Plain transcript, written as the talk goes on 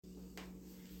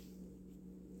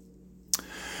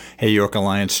Hey, York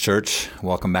Alliance Church.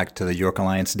 Welcome back to the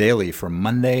YAC Daily for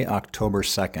Monday, October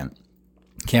 2nd.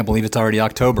 Can't believe it's already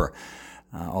October.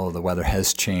 Although the weather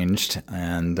has changed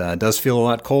and it does feel a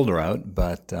lot colder out,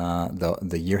 but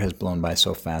the year has blown by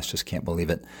so fast, just can't believe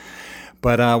it.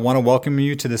 But I want to welcome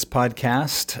you to this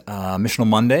podcast, Missional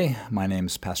Monday. My name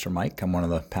is Pastor Mike. I'm one of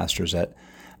the pastors at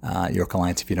YAC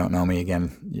Alliance. If you don't know me,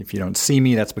 again, if you don't see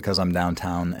me, that's because I'm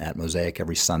downtown at Mosaic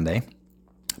every Sunday.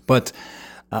 But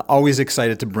always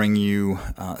excited to bring you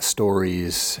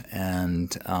stories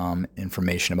and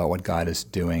information about what God is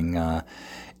doing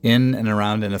in and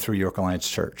around and through YAC Alliance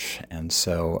Church. And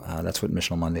so that's what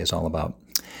Missional Monday is all about.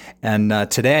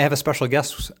 And today I have a special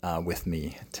guest with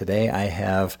me. Today I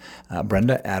have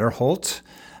Brenda Adderholt.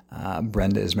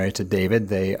 Brenda is married to David.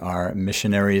 They are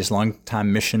missionaries,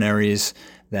 longtime missionaries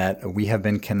that we have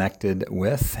been connected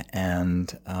with.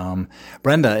 And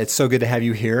Brenda, it's so good to have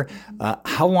you here.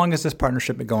 How long has this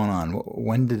partnership been going on?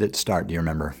 When did it start? Do you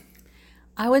remember?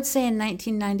 I would say in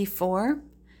 1994.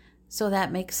 So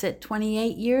that makes it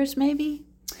 28 years, maybe?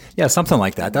 Yeah, something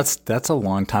like that. That's a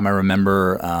long time. I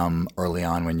remember early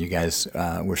on when you guys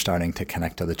were starting to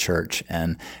connect to the church,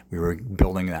 and we were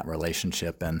building that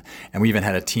relationship, and we even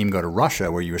had a team go to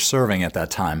Russia where you were serving at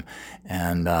that time,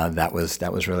 and that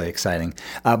was really exciting.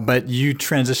 But you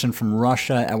transitioned from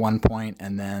Russia at one point,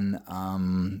 and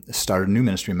then started a new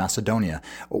ministry in Macedonia.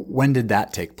 When did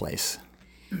that take place?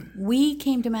 We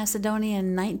came to Macedonia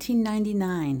in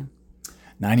 1999.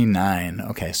 99.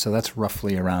 Okay, so that's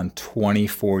roughly around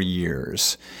 24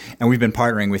 years. And we've been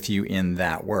partnering with you in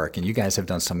that work, and you guys have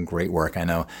done some great work. I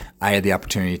know I had the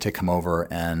opportunity to come over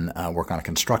and work on a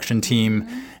construction team,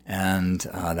 and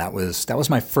that was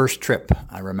my first trip.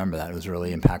 I remember that. It was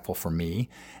really impactful for me.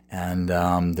 And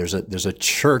there's a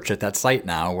church at that site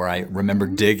now where I remember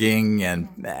digging and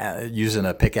using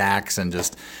a pickaxe and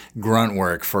just grunt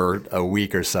work for a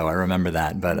week or so. I remember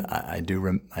that, but I do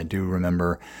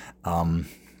remember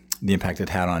the impact it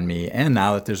had on me, and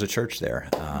now that there's a church there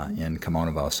in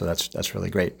Kamonovo, so that's really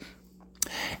great.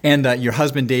 And your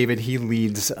husband David, he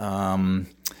leads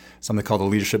something called the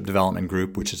Leadership Development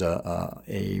Group, which is a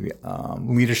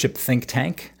leadership think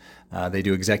tank. They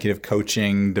do executive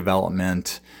coaching,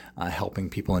 development, helping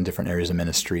people in different areas of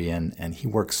ministry, and he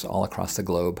works all across the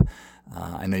globe.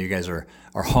 I know you guys are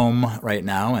home right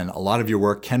now, and a lot of your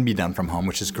work can be done from home,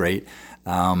 which is great.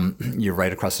 You're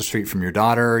right across the street from your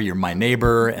daughter. You're my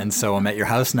neighbor, and so I'm at your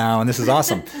house now, and this is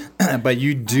awesome. But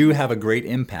you do have a great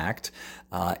impact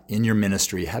in your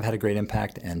ministry, have had a great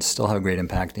impact, and still have a great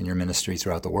impact in your ministry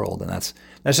throughout the world, and that's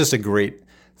just a great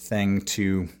thing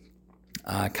to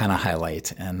kind of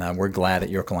highlight, and we're glad at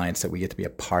YAC Alliance that we get to be a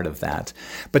part of that.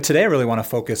 But today I really want to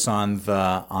focus on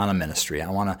the Anna ministry. I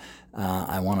want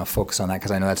to focus on that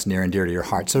because I know that's near and dear to your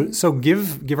heart. So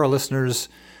give our listeners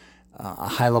a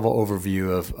high-level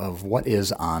overview of what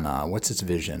is Anna, what's its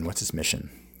vision, what's its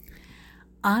mission.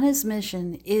 Anna's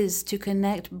mission is to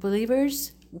connect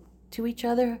believers to each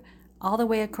other all the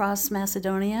way across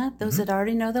Macedonia, those that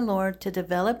already know the Lord, to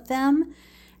develop them,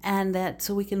 and that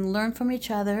so we can learn from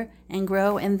each other and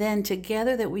grow, and then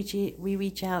together that we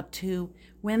reach out to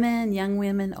women, young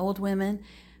women, old women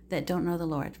that don't know the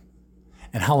Lord.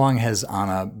 And how long has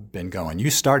Anna been going?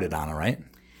 You started Anna, right?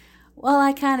 Well,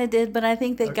 I kind of did, but I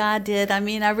think that God did. I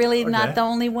mean, I really not the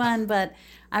only one, but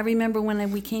I remember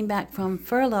when we came back from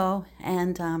furlough,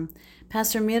 and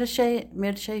Pastor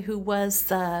Mircea, who was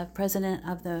the president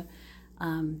of the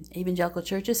evangelical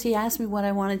churches, he asked me what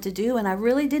I wanted to do, and I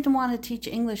really didn't want to teach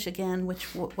English again, which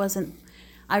wasn't,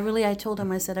 I told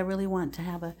him, I said, I really want to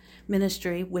have a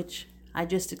ministry, which I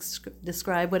just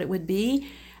described what it would be,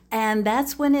 and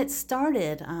that's when it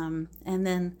started, and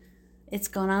then it's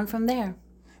gone on from there.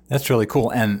 That's really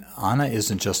cool. And Anna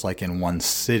isn't just like in one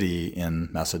city in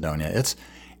Macedonia.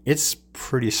 It's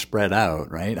pretty spread out,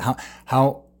 right?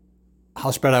 How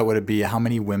spread out would it be? How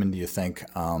many women do you think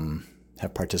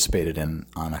have participated in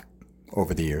Anna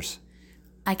over the years?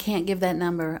 I can't give that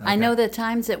number. Okay. I know the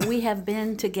times that we have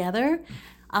been together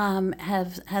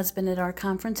has been at our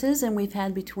conferences, and we've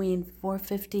had between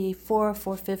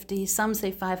 450, some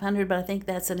say 500, but I think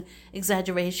that's an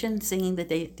exaggeration, singing the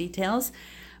details.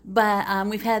 But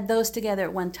we've had those together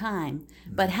at one time.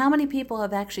 But how many people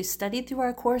have actually studied through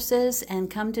our courses and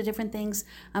come to different things?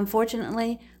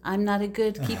 Unfortunately, I'm not a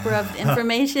good keeper of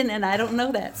information, and I don't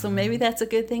know that. So maybe that's a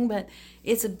good thing, but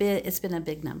it's been a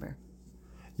big number.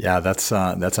 Yeah, that's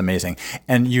amazing.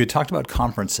 And you had talked about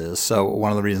conferences. So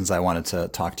one of the reasons I wanted to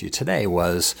talk to you today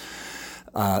was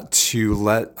to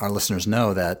let our listeners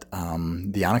know that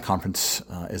the Anna Conference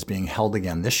is being held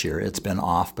again this year. It's been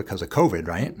off because of COVID,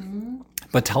 right? Mm-hmm.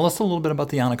 But tell us a little bit about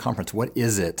the Yana Conference. What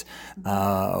is it?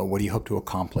 What do you hope to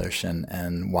accomplish,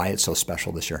 and why it's so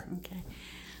special this year? Okay.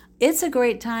 It's a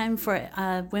great time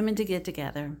for women to get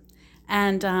together.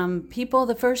 And people,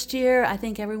 the first year, I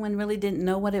think everyone really didn't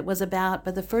know what it was about,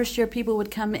 but the first year people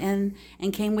would come in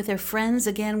and came with their friends.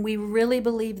 Again, we really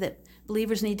believe that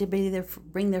believers need to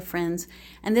bring their friends.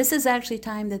 And this is actually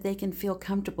time that they can feel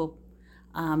comfortable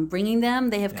bringing them.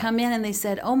 They have come in and they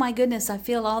said, oh my goodness, I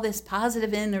feel all this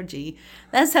positive energy.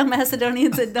 That's how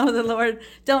Macedonians that know the Lord,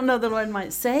 don't know the Lord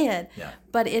might say it. Yeah.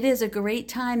 But it is a great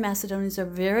time. Macedonians are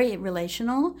very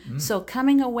relational. So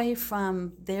coming away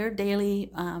from their daily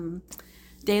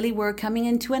work, coming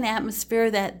into an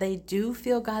atmosphere that they do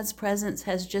feel God's presence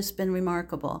has just been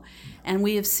remarkable. And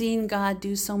we have seen God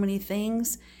do so many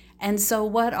things. And so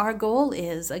what our goal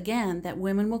is, again, that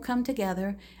women will come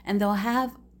together and they'll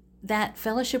have that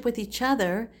fellowship with each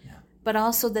other, but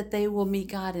also that they will meet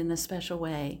God in a special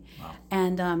way. Wow.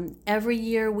 And every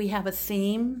year we have a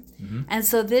theme. And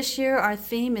so this year our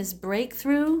theme is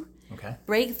breakthrough,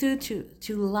 breakthrough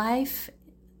to life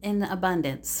in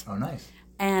abundance. Oh, nice.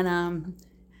 And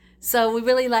so we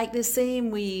really like this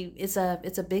theme. It's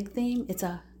a big theme. It's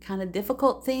a kind of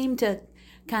difficult theme to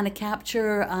kind of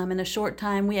capture in a short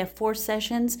time. We have 4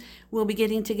 sessions. We'll be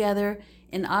getting together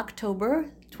in October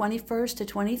 21st to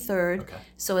 23rd.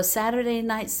 So a Saturday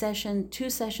night session, 2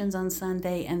 sessions on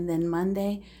Sunday, and then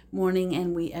Monday morning,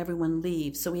 and everyone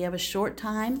leaves. So we have a short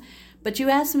time. But you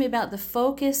asked me about the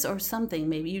focus or something.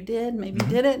 Maybe you did, maybe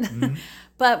you didn't.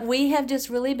 But we have just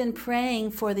really been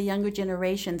praying for the younger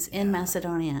generations in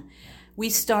Macedonia. We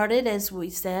started, as we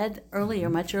said earlier,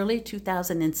 much earlier,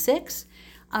 2006.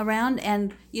 Around,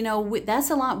 and that's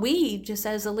a lot. We just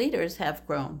as the leaders have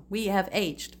grown, we have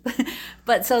aged.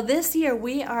 But so this year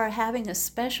we are having a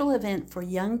special event for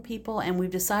young people, and we've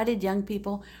decided young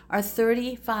people are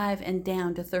 35 and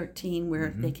down to 13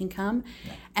 where they can come.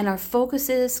 And our focus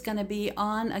is going to be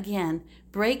on, again,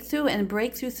 breakthrough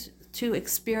to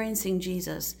experiencing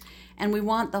Jesus. And we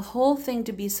want the whole thing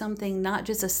to be something, not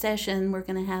just a session. We're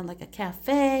going to have like a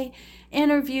cafe,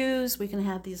 interviews. We can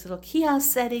have these little kiosk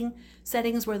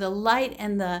settings where the light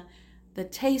and the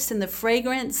taste and the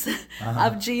fragrance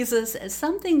of Jesus is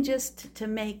something just to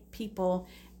make people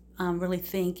really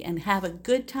think and have a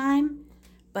good time,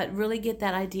 but really get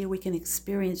that idea we can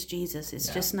experience Jesus.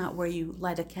 It's just not where you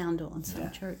light a candle in some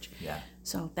church.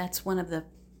 So that's one of the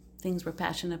things we're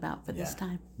passionate about for this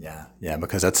time. Yeah,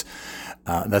 because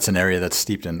that's an area that's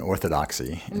steeped in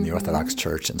orthodoxy, in the Orthodox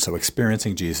Church, and so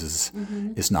experiencing Jesus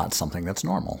is not something that's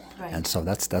normal. And so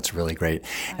that's really great.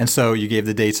 And so you gave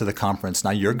the dates of the conference.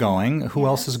 Now you're going. Who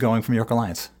else is going from York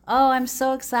Alliance? Oh, I'm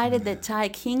so excited that Ty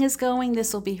King is going.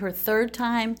 This will be her 3rd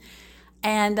time.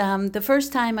 And the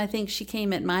first time, I think she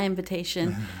came at my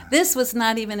invitation. This was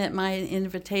not even at my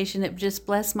invitation. It just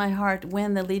blessed my heart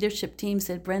when the leadership team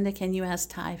said, Brenda, can you ask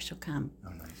Ty if she'll come? Oh,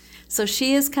 nice. So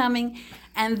she is coming.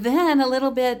 And then a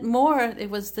little bit more, it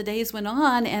was the days went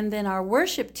on, and then our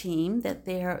worship team, that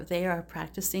they are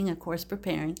practicing, of course,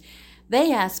 preparing,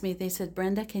 they asked me, they said,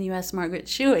 Brenda, can you ask Margaret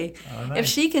Shuey if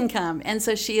she can come? And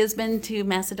so she has been to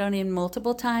Macedonia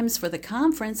multiple times for the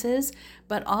conferences,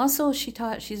 but also she's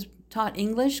taught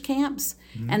English camps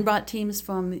and brought teams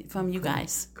from you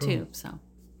guys too. So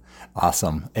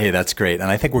awesome. Hey, that's great. And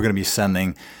I think we're going to be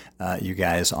sending you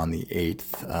guys on the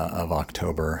 8th of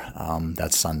October.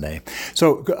 That's Sunday.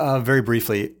 So very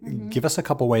briefly, give us a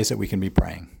couple ways that we can be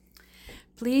praying.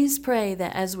 Please pray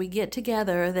that as we get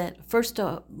together, that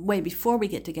before we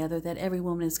get together, that every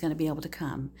woman is going to be able to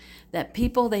come. That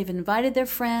people, they've invited their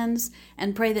friends,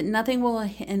 and pray that nothing will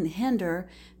hinder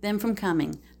them from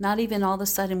coming. Not even all of a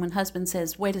sudden when husband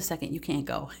says, wait a second, you can't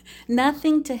go.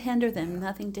 Nothing to hinder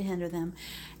them.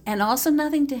 And also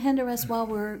nothing to hinder us while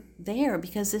we're there,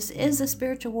 because this is a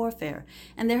spiritual warfare.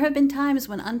 And there have been times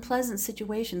when unpleasant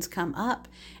situations come up,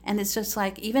 and it's just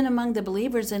like, even among the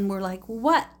believers, and we're like,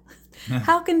 what?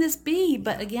 How can this be?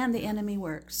 But again, the enemy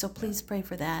works. So please pray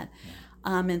for that.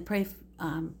 And pray,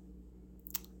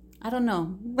 I don't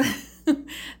know.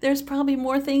 There's probably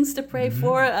more things to pray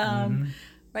for.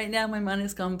 Right now my mind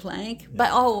has gone blank.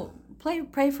 But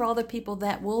pray for all the people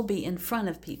that will be in front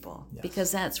of people,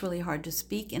 because that's really hard to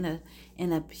speak in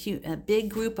a big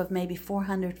group of maybe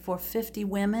 400, 450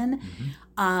 women.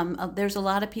 There's a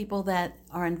lot of people that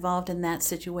are involved in that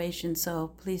situation,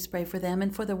 so please pray for them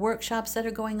and for the workshops that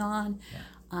are going on.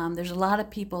 There's a lot of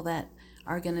people that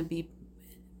are going to be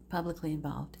publicly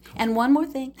involved. Cool. And one more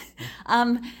thing,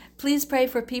 please pray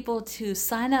for people to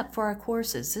sign up for our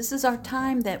courses. This is our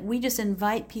time that we just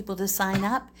invite people to sign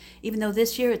up. Even though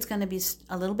this year it's going to be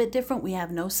a little bit different. We have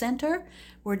no center.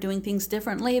 We're doing things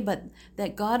differently, but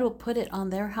that God will put it on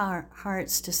their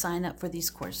hearts to sign up for these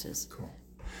courses. Cool.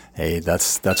 Hey,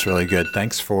 that's really good.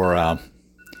 Thanks for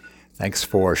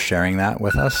sharing that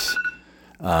with us.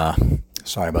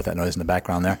 Sorry about that noise in the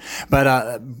background there.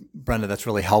 But Brenda, that's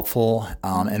really helpful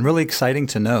and really exciting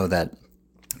to know that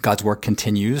God's work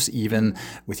continues even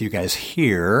with you guys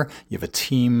here. You have a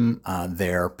team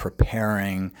there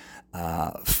preparing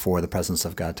for the presence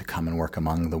of God to come and work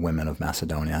among the women of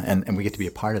Macedonia, and we get to be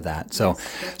a part of that. So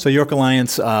York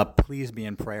Alliance, please be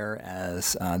in prayer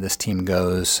as this team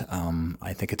goes.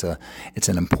 I think it's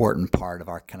an important part of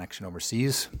our connection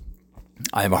overseas.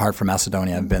 I have a heart for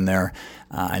Macedonia. I've been there.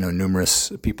 I know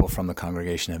numerous people from the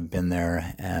congregation have been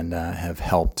there and have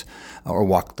helped or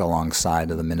walked alongside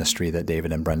of the ministry that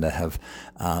David and Brenda have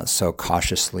so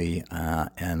cautiously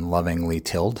and lovingly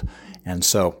tilled. And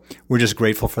so we're just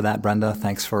grateful for that, Brenda.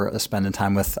 Thanks for spending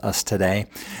time with us today.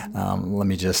 Let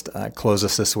me just close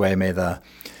us this way. May the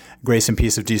grace and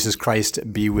peace of Jesus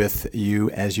Christ be with you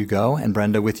as you go, and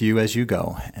Brenda, with you as you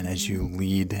go, and as you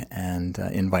lead and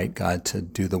invite God to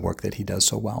do the work that he does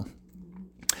so well.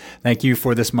 Thank you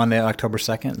for this Monday, October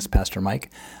 2nd. It's Pastor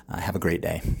Mike. Have a great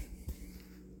day.